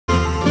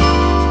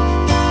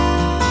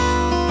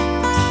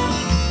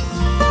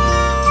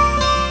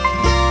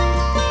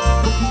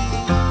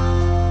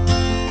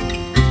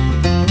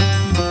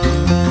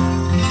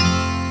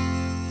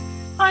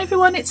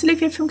everyone, it's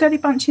Olivia from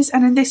Girlybunches,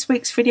 and in this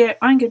week's video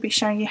I'm going to be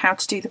showing you how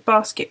to do the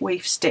basket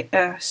weave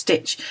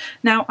stitch.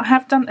 Now, I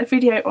have done a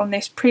video on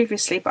this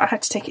previously, but I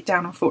had to take it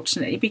down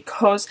unfortunately,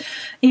 because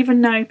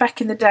even though back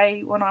in the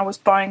day when I was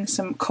buying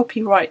some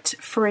copyright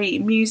free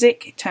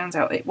music, it turns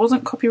out it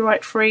wasn't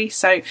copyright free,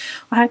 so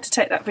I had to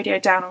take that video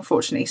down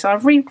unfortunately. So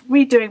I'm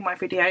redoing my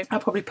video. I'll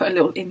probably put a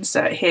little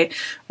insert here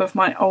of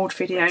my old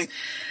video.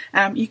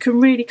 You can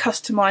really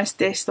customise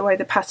this, the way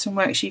the pattern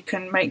works. You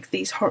can make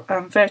these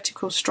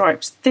vertical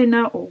stripes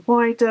thinner or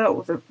wider,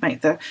 or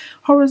make the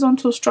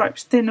horizontal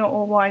stripes thinner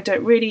or wider.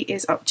 It really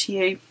is up to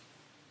you.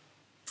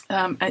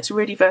 It's a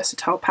really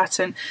versatile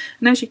pattern,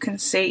 and as you can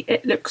see,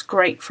 it looks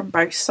great from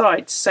both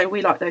sides. So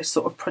we like those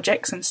sort of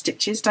projects and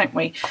stitches, don't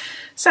we?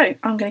 So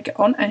I'm going to get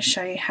on and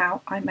show you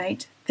how I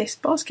made this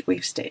basket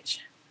weave stitch.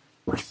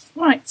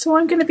 Right, so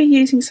I'm going to be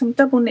using some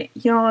double knit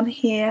yarn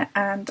here,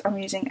 and I'm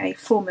using a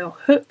 4mm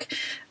hook,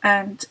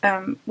 and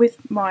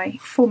with my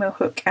 4mm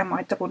hook and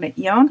my double knit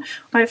yarn,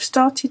 I've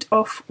started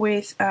off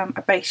with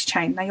a base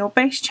chain. Now your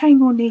base chain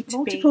will need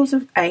to be multiples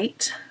of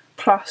 8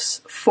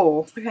 plus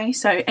 4. Okay,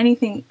 so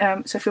anything,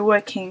 so if you're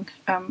working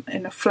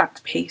in a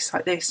flat piece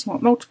like this, you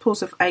want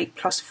multiples of 8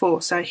 plus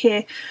 4. So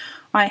here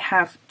I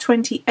have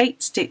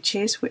 28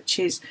 stitches, which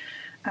is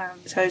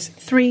so it's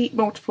 3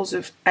 multiples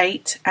of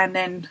 8 and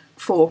then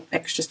 4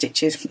 extra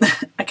stitches.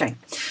 Okay,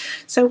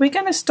 so we're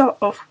going to start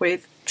off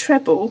with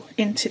treble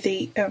into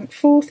the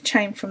 4th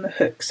chain from the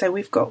hook. So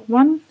we've got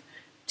 1,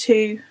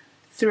 2,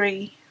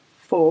 3,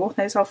 4.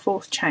 There's our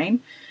 4th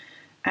chain,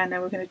 and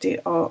then we're going to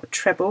do our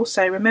treble.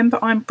 So remember,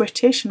 I'm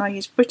British and I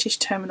use British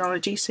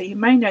terminology, so you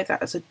may know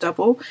that as a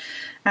double.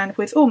 And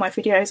with all my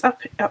videos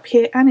up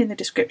here and in the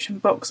description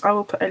box, I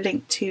will put a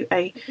link to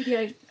a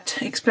video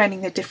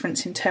explaining the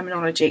difference in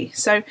terminology.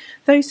 So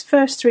those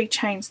first 3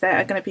 chains there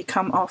are going to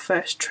become our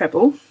first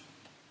treble,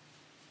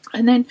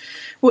 and then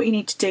what you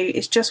need to do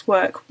is just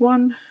work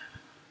 1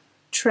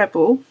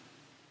 treble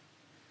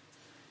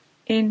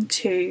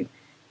into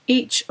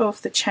each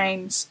of the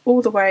chains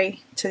all the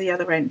way to the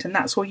other end, and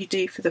that's all you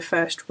do for the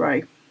first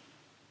row.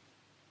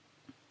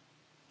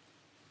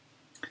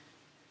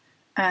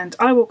 And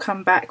I will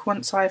come back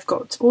once I've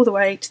got all the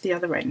way to the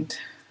other end.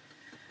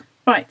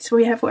 Right, so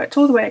we have worked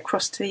all the way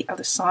across to the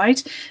other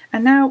side,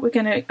 and now we're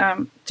going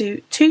to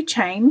do 2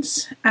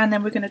 chains, and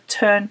then we're going to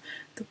turn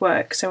the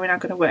work. So we're now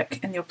going to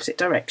work in the opposite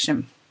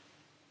direction.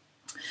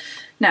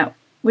 Now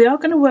we are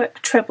going to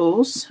work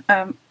trebles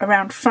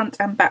around front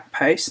and back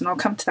posts, and I'll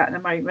come to that in a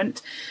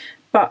moment.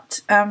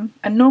 But and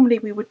normally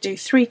we would do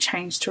 3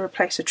 chains to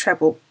replace a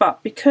treble,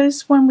 but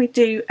because when we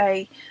do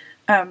a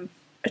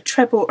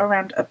treble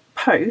around a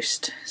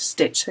post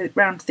stitch, so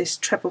around this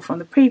treble from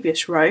the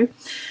previous row,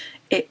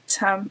 it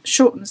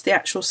shortens the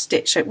actual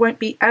stitch, so it won't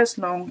be as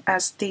long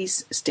as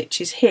these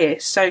stitches here.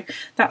 So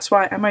that's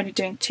why I'm only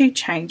doing 2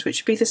 chains,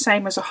 which would be the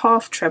same as a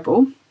half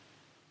treble,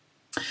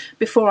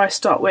 before I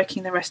start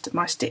working the rest of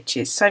my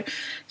stitches. So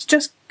it's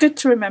just good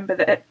to remember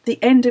that at the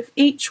end of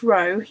each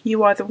row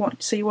you either want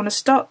to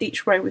start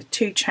each row with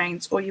 2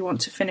 chains, or you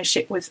want to finish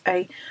it with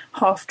a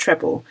half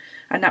treble,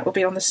 and that will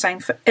be on the same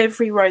for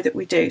every row that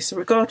we do. So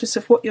regardless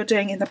of what you're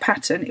doing in the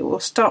pattern, it will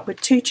start with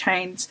 2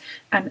 chains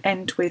and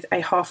end with a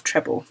half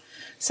treble.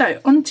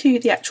 So onto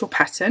the actual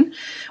pattern.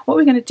 What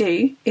we're going to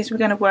do is we're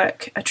going to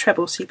work a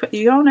treble. So you put the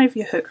yarn over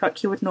your hook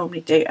like you would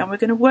normally do, and we're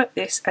going to work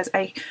this as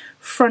a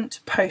front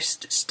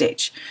post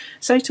stitch.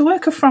 So to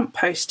work a front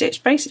post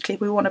stitch, basically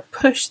we want to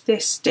push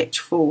this stitch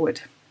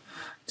forward.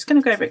 I'm just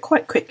going to go over it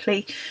quite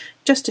quickly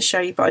just to show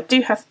you, but I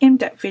do have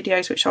in-depth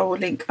videos which I will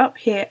link up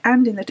here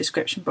and in the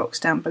description box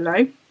down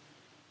below.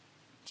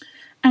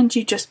 And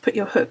you just put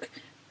your hook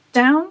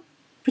down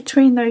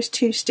between those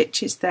 2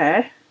 stitches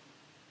there,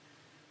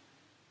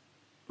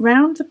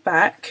 round the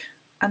back,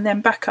 and then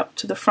back up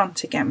to the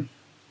front again,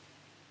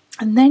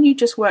 and then you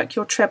just work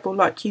your treble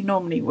like you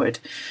normally would.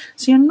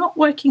 So you're not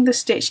working the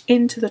stitch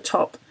into the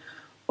top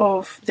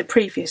of the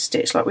previous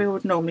stitch like we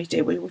would normally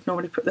do. We would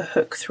normally put the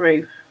hook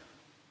through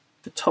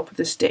the top of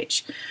the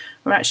stitch.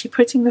 We're actually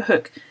putting the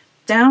hook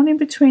down in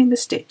between the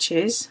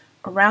stitches,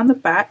 around the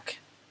back,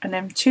 and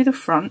then to the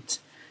front,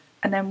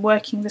 and then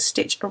working the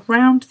stitch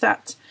around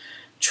that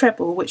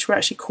treble, which we're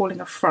actually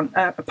calling a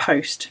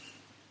post.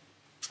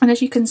 And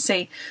as you can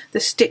see, the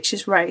stitch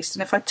is raised,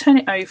 and if I turn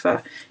it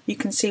over, you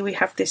can see we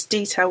have this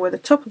detail where the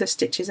top of the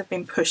stitches have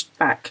been pushed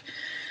back.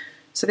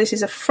 So this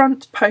is a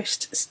front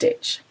post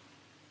stitch.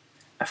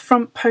 A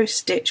front post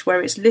stitch where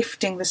it's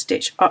lifting the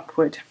stitch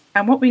upward.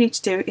 And what we need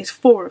to do is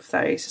 4 of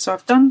those. So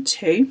I've done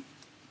 2.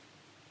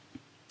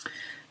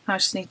 I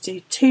just need to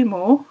do 2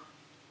 more.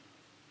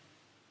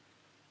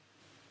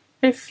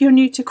 If you're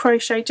new to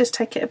crochet, just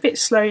take it a bit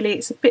slowly.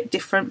 It's a bit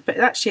different, but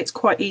actually it's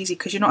quite easy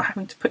because you're not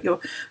having to put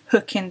your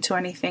hook into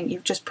anything.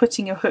 You're just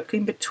putting your hook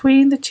in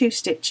between the 2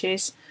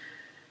 stitches,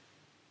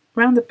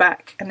 around the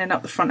back, and then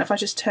up the front. If I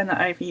just turn that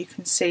over, you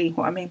can see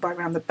what I mean by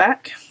around the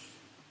back.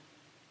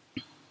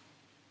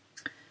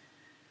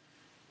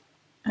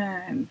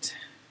 And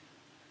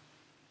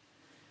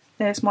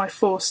there's my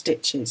 4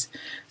 stitches.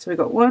 So we've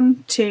got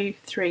 1, 2,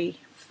 3,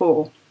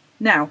 4.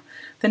 Now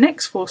the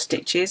next 4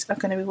 stitches are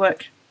going to be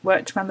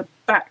worked around the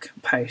back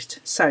post.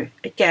 So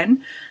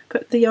again,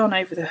 put the yarn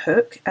over the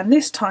hook, and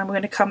this time we're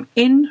going to come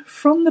in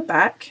from the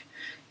back,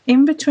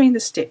 in between the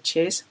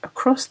stitches,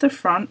 across the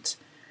front,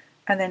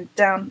 and then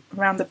down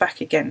around the back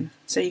again.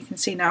 So you can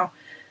see now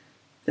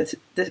that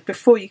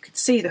before you could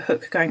see the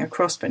hook going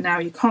across, but now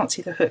you can't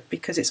see the hook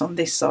because it's on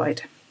this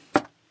side.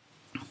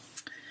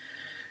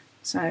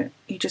 So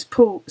you just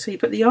pull, so you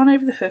put the yarn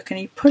over the hook and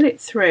you pull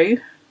it through,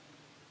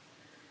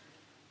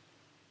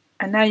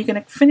 and now you're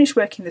going to finish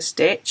working the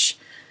stitch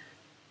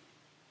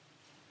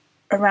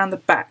around the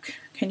back.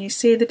 Can you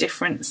see the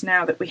difference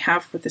now that we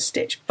have with the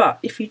stitch? But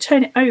if you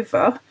turn it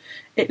over,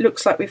 it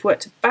looks like we've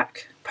worked a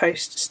back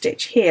post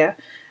stitch here,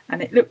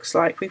 and it looks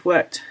like we've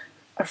worked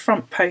a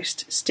front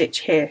post stitch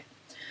here.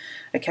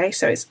 Okay,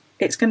 so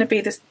it's going to be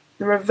the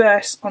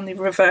reverse on the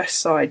reverse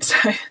side,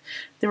 so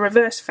the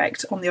reverse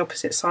effect on the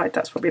opposite side,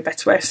 that's probably a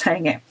better way of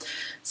saying it.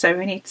 So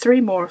we need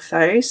 3 more of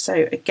those.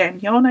 So again,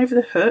 yarn over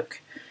the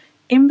hook,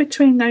 in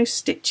between those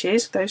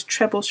stitches, those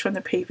trebles from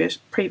the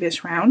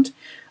previous round,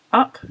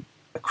 up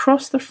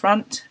across the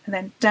front, and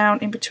then down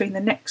in between the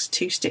next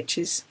 2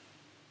 stitches.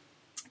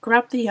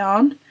 Grab the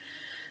yarn,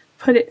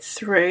 put it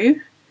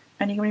through,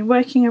 and you're going to be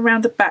working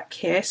around the back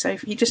here, so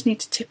you just need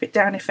to tip it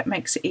down if it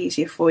makes it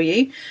easier for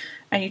you,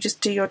 and you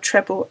just do your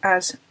treble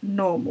as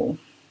normal.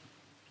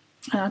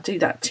 And I'll do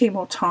that 2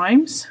 more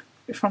times,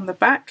 from the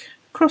back,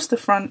 across the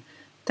front,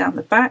 down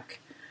the back,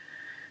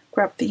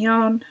 grab the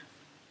yarn,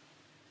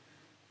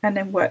 and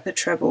then work the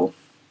treble.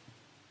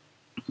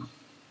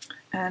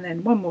 And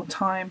then 1 more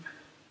time.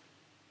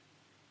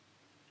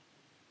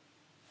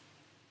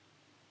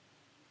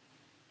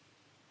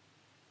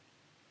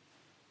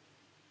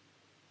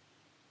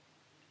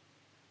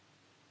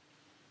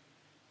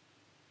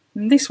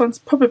 And this one's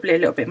probably a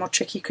little bit more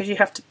tricky because you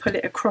have to pull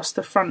it across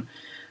the front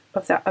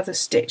of that other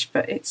stitch,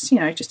 but it's, you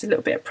know, just a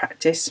little bit of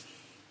practice.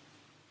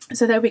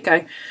 So there we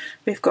go.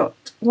 We've got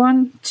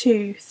 1,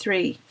 2,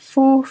 3,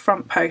 4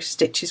 front post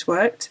stitches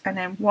worked, and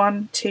then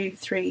 1, 2,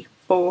 3,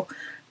 4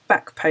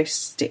 back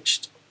post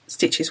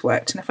stitches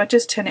worked. And if I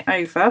just turn it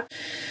over,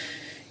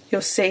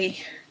 you'll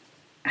see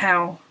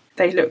how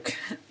they look,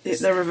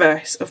 the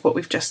reverse of what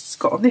we've just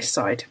got on this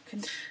side.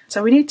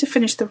 So we need to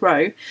finish the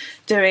row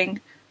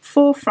doing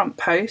 4 front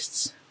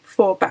posts,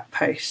 4 back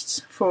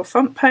posts, 4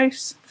 front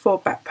posts, 4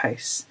 back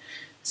posts.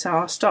 So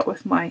I'll start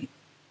with my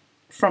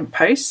front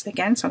posts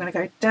again, so I'm going to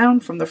go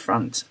down from the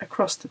front,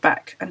 across the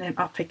back, and then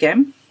up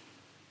again.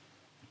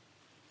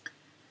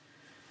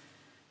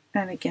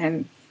 And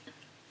again,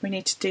 we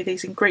need to do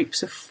these in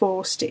groups of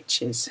 4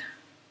 stitches.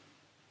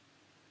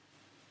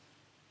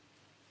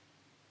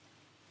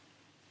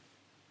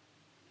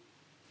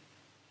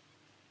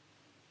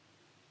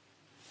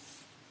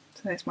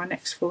 So there's my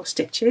next 4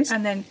 stitches,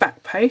 and then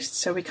back posts.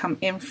 So we come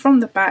in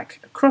from the back,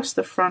 across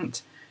the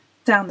front,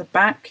 down the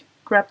back,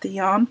 grab the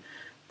yarn,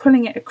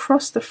 pulling it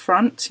across the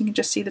front. You can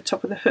just see the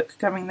top of the hook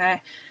going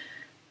there,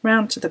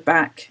 round to the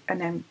back, and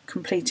then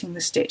completing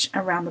the stitch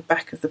around the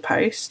back of the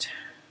post.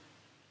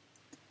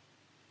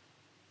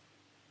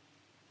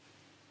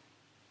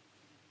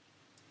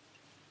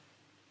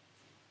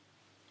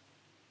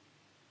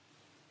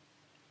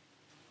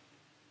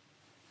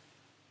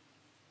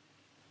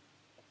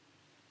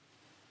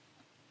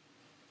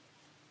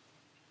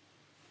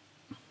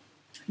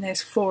 And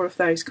there's 4 of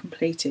those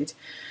completed.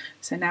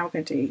 So now we're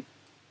going to do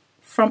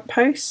front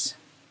posts,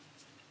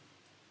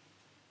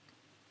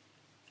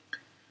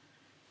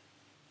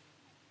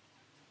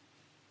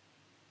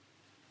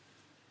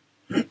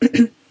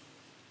 and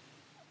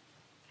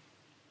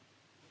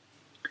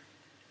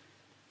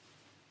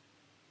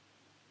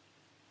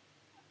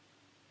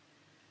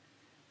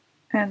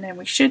then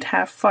we should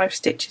have 5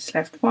 stitches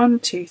left. 1,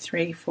 2,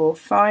 3, 4,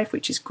 5,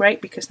 which is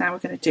great because now we're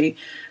going to do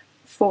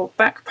 4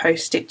 back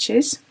post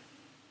stitches.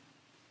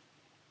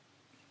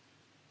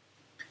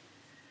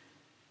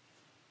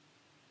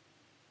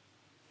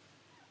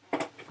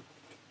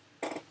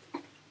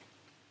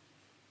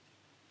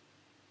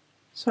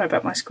 Sorry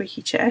about my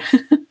squeaky chair.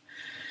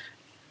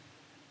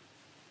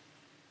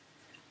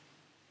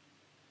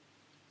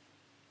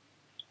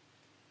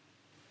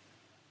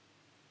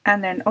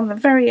 And then on the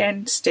very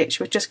end stitch,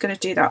 we're just going to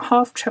do that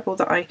half treble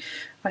that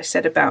I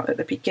said about at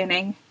the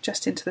beginning,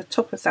 just into the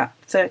top of that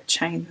 3rd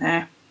chain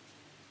there.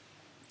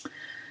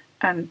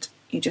 And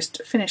you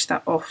just finish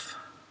that off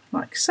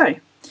like so.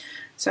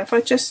 So if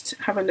I just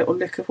have a little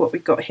look at what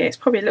we've got here, it's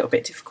probably a little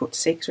bit difficult to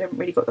see because we haven't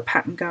really got the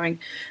pattern going,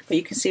 but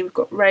you can see we've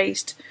got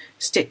raised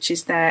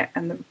stitches there,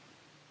 and the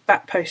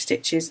back post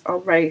stitches are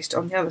raised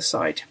on the other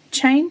side.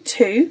 Chain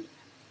 2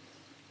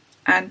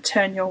 and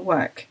turn your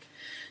work.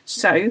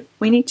 So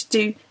we need to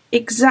do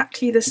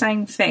exactly the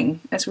same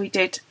thing as we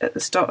did at the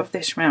start of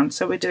this round.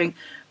 So we're doing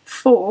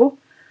 4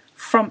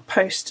 front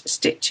post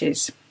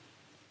stitches,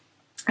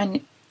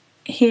 and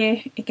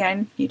here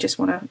again you just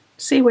want to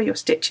see where your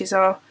stitches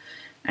are,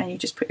 and you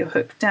just put your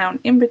hook down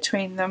in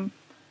between them.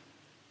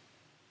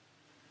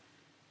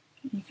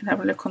 You can have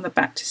a look on the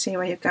back to see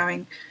where you're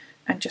going,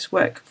 and just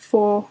work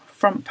 4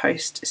 front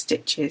post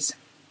stitches.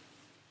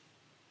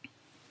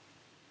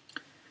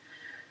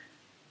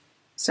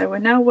 So we're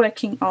now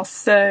working our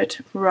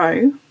third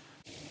row,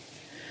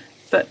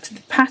 but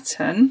the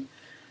pattern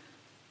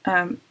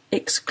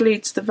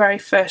excludes the very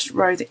first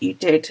row that you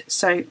did.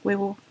 So we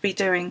will be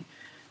doing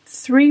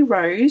 3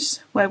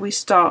 rows where we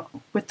start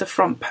with the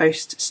front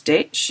post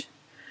stitch,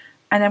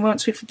 and then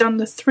once we've done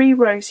the 3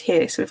 rows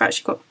here, so we've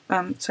actually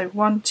got so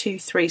 1, 2,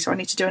 3, so I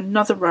need to do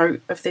another row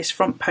of this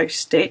front post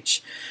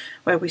stitch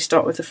where we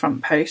start with the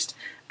front post,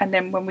 and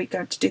then when we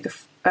go to do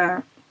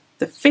the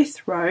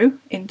 5th row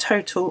in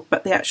total,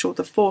 but the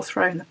 4th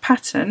row in the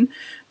pattern,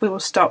 we will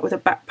start with a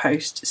back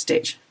post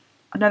stitch.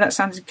 I know that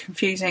sounds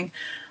confusing,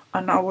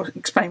 and I will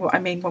explain what I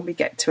mean when we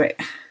get to it.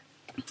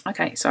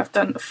 Okay, so I've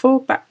done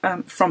 4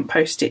 front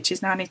post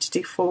stitches. Now I need to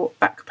do 4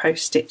 back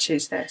post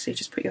stitches there. So you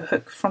just put your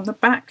hook from the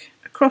back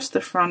across the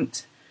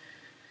front,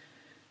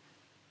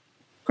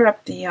 grab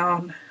the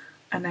yarn,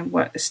 and then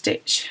work the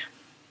stitch.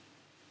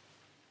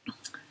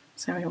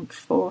 So we want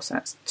 4, so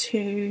that's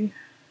 2,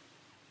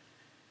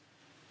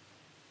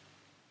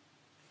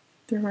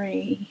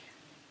 3,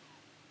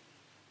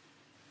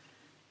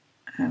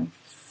 and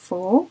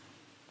 4.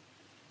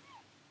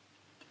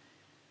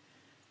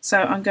 So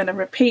I'm going to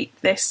repeat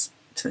this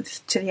to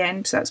the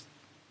end. So that's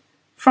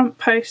front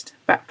post,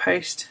 back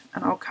post,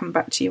 and I'll come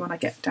back to you when I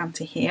get down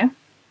to here.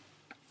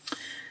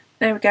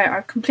 There we go,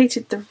 I've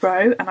completed the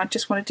row, and I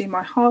just want to do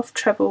my half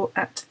treble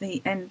at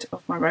the end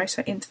of my row.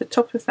 So into the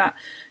top of that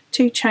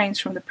 2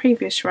 chains from the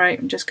previous row,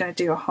 I'm just going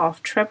to do a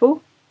half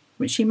treble,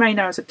 which you may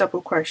know as a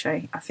double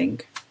crochet, I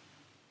think.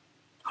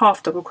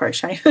 Half double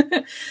crochet.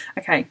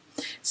 Okay,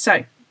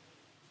 so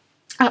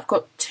I've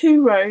got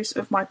 2 rows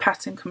of my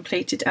pattern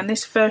completed, and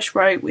this first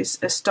row is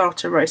a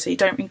starter row, so you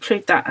don't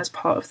include that as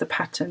part of the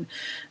pattern.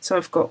 So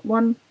I've got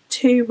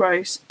 2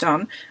 rows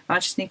done. I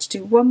just need to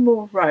do 1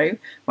 more row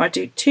where I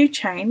do 2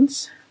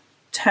 chains,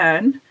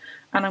 turn,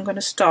 and I'm going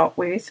to start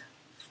with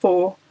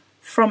 4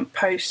 front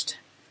post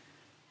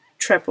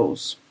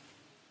trebles.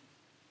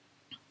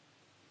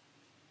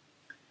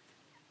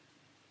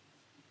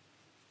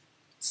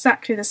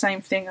 Exactly the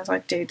same thing as I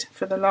did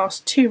for the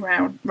last 2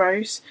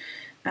 rows.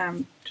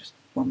 Just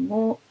 1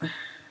 more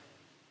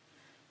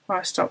where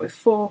I start with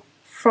 4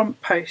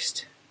 front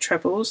post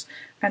trebles,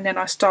 and then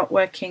I start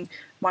working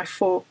my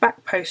 4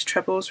 back post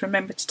trebles.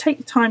 Remember to take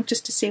your time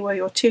just to see where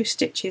your 2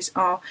 stitches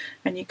are,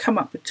 and you come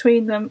up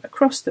between them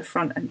across the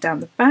front and down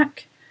the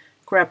back,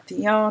 grab the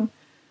yarn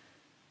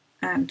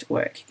and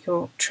work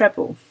your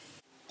treble.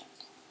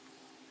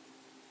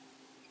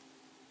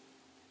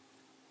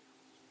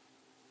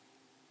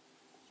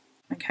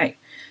 Okay,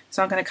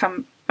 so I'm going to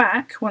come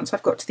back once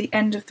I've got to the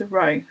end of the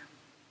row,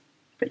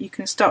 but you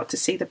can start to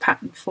see the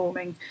pattern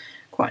forming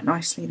quite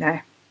nicely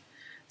there.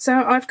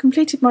 So I've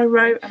completed my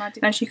row, and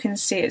as you can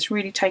see, it's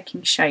really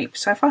taking shape.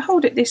 So if I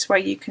hold it this way,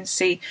 you can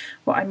see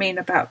what I mean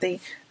about the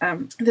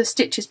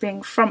stitches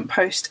being front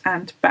post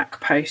and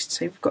back post.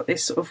 So you've got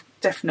this sort of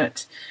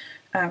definite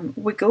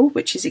wiggle,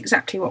 which is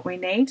exactly what we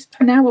need.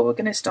 And now what we're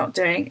going to start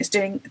doing is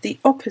doing the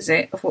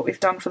opposite of what we've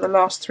done for the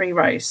last 3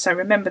 rows. So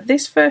remember,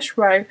 this first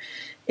row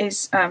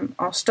is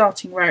our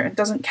starting row and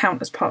doesn't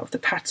count as part of the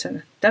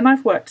pattern. Then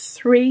I've worked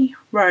 3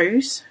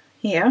 rows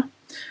here.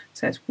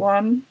 So it's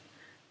 1,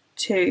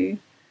 2,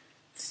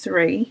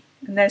 3,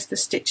 and there's the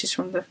stitches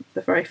from the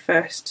very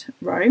first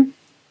row.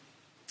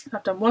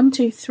 I've done 1,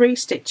 2, 3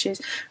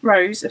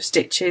 rows of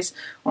stitches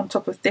on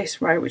top of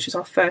this row, which is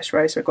our first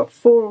row, so I've got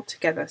 4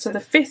 altogether. So the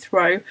 5th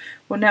row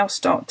will now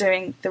start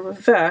doing the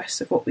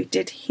reverse of what we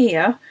did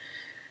here,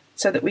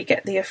 so that we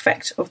get the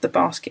effect of the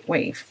basket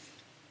weave.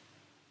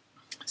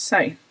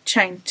 So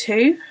chain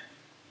 2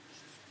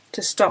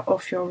 to start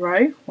off your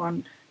row,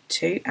 1,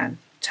 2, and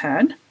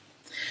turn.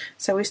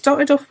 So we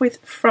started off with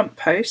front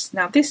posts.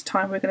 Now this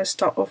time we're going to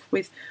start off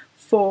with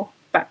 4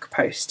 back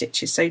post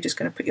stitches. So you're just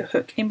going to put your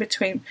hook in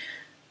between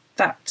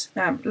that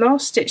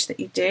last stitch that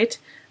you did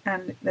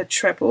and the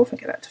treble, if I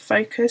get that to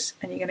focus,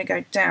 and you're going to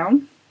go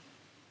down,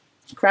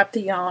 grab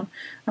the yarn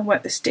and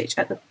work the stitch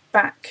at the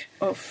back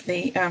of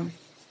the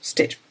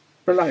stitch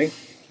below.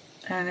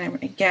 And then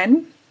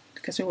again,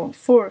 because we want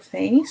 4 of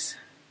these,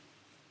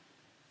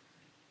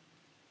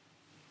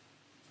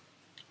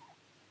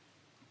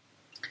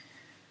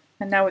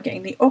 and now we're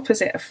getting the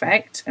opposite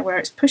effect, where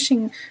it's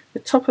pushing the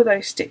top of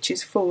those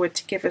stitches forward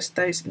to give us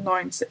those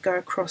lines that go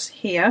across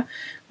here,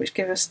 which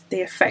give us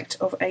the effect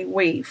of a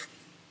weave.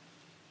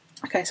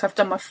 Okay, so I've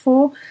done my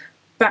 4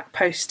 back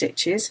post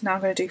stitches. Now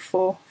I'm going to do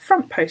 4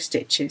 front post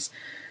stitches.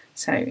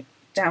 So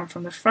down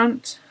from the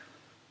front,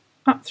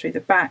 up through the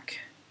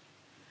back,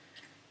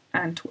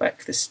 and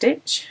work the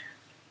stitch.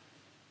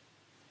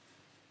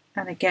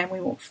 And again, we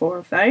want 4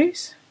 of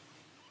those.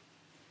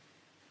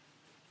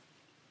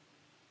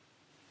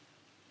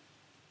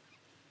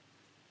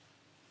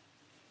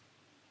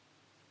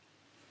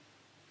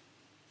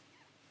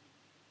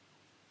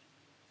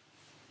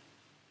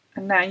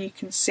 And now you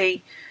can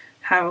see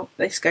how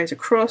this goes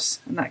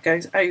across and that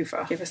goes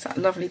over, give us that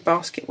lovely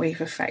basket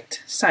weave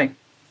effect. So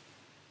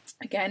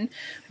again,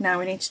 now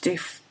we need to do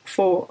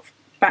 4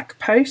 back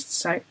posts,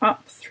 so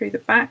up through the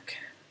back,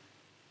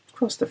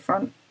 across the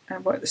front,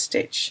 and work the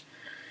stitch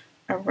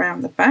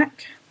around the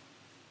back.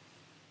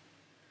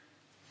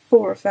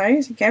 4 of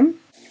those again.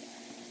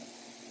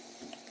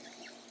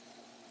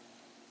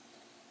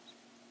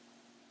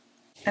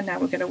 And now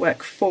we're going to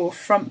work 4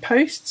 front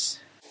posts.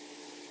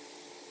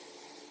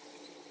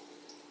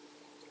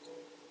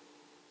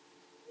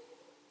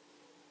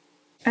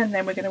 And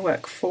then we're going to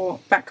work 4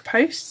 back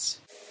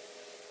posts.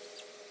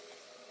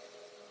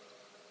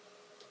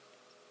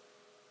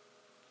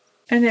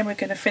 And then we're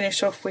going to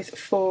finish off with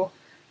 4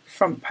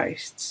 front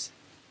posts.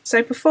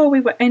 So before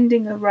we were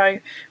ending the row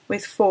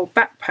with 4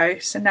 back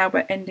posts, and now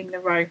we're ending the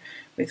row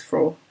with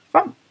 4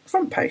 front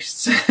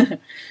posts.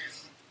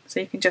 So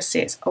you can just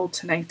see it's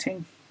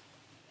alternating.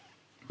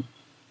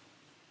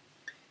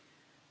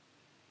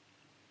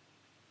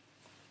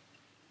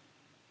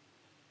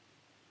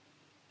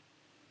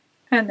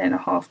 And then a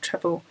half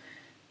treble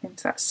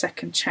into that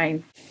second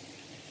chain,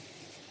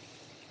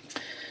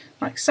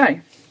 like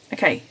so.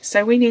 Okay,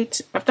 so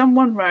I've done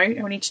 1 row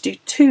and we need to do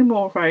 2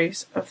 more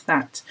rows of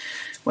that,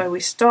 where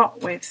we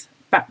start with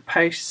back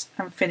posts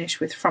and finish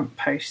with front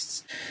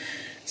posts.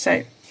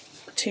 So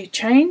 2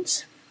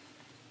 chains,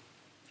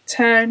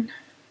 turn,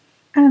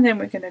 and then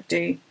we're going to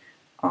do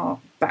our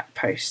back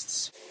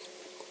posts.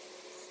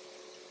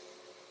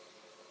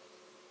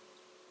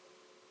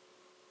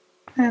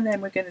 And then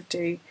we're going to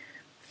do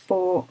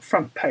 4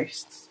 front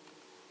posts.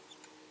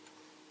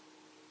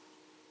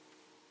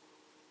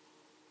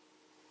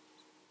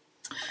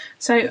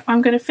 So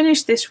I'm going to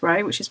finish this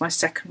row, which is my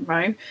second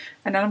row,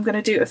 and then I'm going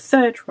to do a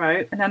 3rd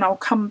row, and then I'll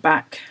come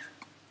back.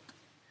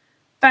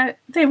 But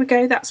there we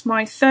go, that's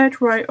my 3rd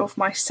row of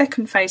my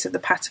second phase of the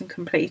pattern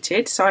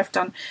completed. So I've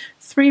done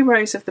 3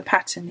 rows of the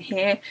pattern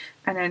here,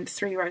 and then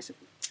 3 rows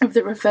of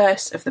the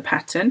reverse of the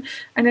pattern,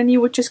 and then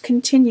you would just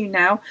continue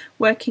now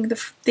working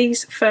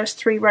these first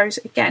 3 rows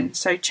again.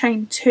 So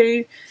chain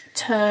 2,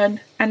 turn,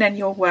 and then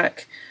you'll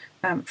work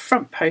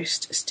front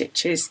post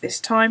stitches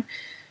this time,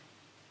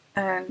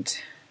 and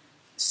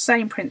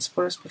same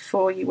principle as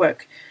before. You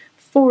work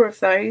 4 of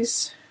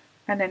those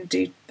and then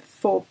do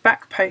 4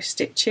 back post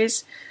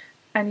stitches,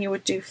 and you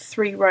would do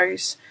 3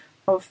 rows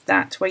of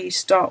that where you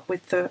start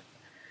with the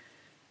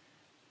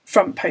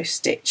front post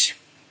stitch.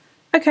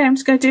 Okay, I'm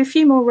just going to do a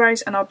few more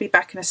rows and I'll be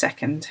back in a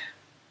second.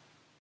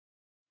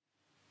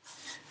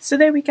 So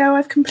there we go,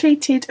 I've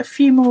completed a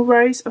few more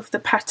rows of the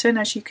pattern.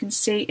 As you can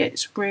see,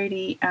 it's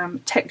really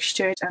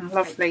textured and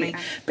lovely.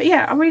 But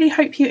yeah, I really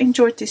hope you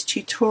enjoyed this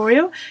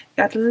tutorial.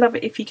 I'd love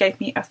it if you gave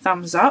me a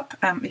thumbs up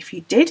if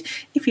you did.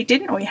 If you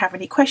didn't, or you have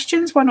any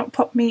questions, why not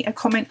pop me a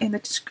comment in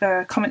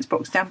the comments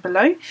box down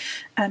below,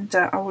 and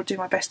I will do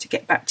my best to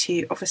get back to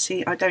you.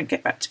 Obviously, I don't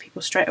get back to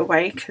people straight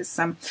away because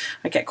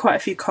I get quite a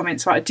few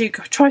comments, but I do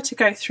try to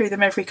go through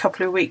them every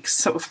couple of weeks,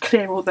 sort of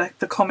clear all the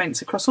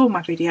comments across all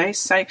my videos.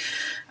 So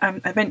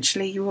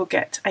eventually you will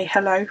get a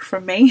hello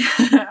from me.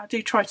 I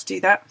do try to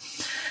do that.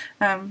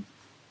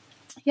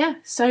 Yeah,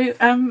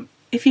 so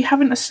if you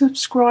haven't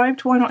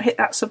subscribed, why not hit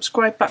that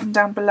subscribe button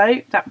down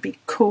below? That'd be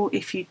cool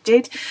if you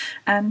did.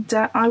 And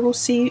I will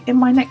see you in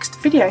my next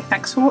video.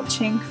 Thanks for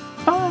watching.